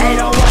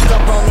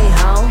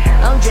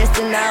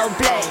all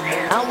black.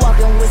 I'm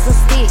walking with some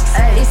sticks,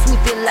 it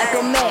sweeping like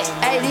a mat.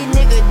 Ayy, these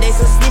niggas, they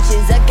some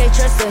snitches, I can't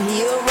trust her,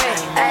 he a rat.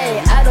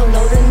 Ayy, I don't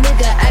know the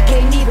nigga, I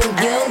can't even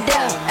give him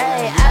down.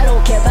 Ayy, I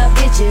don't care about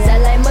bitches, I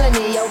like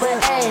money over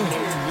ayy.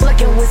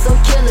 Fucking with some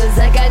killers,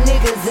 I got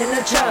niggas in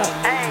the trunk.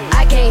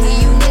 I can't hear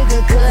you nigga,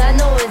 cause I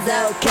know it's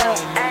all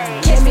count.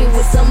 Came me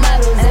with some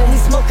models and we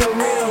smoking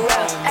real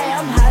rock. Ayy,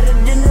 I'm hotter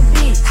than the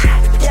beach,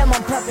 damn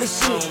I'm poppin'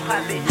 shit.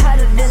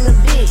 Hotter than the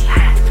bitch,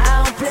 I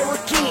don't play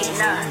with kids.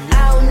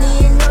 I don't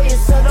even know you,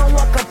 so don't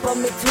walk up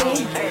on me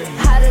twin.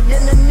 Hotter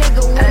than a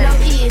nigga when I'm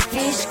eating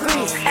fish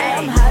grease. Ayy,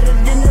 I'm hotter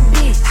than the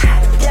beach,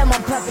 damn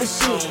I'm poppin'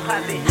 shit.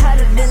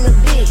 Hotter than the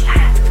bitch,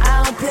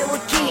 I don't play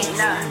with kids.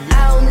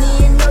 I don't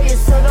even know you,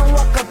 so don't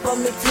walk up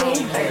on me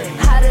twin.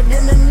 Hotter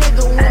than a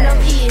nigga when I'm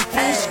eating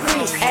fish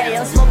grease. Ayy,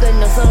 I'm smoking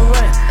on some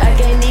run, I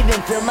can't even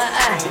feel my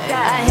eye.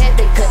 I had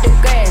to cut the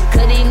grass,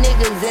 cause these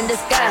niggas in the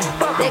sky.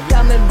 They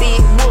call me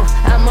Big Wolf,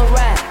 I'ma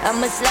ride,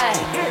 I'ma slide.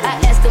 I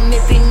asked him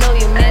if he know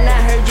you, man, I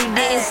heard you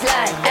didn't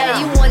slide.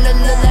 Ayy, you wanna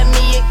look like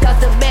me, it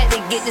cost a bag to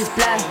get this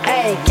fly.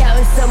 Ayy,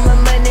 counting some of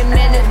money,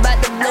 man, it's about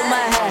to blow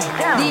my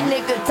high. These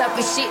niggas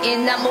talking shit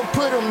and I'ma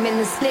put them in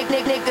the slick.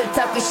 Niggas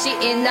talking shit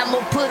and I'ma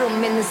put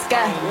them in the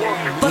sky.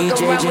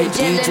 Fuck around with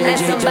Jalen and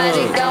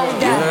somebody gon'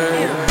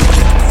 die.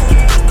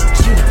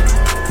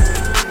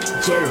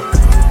 Jaydub.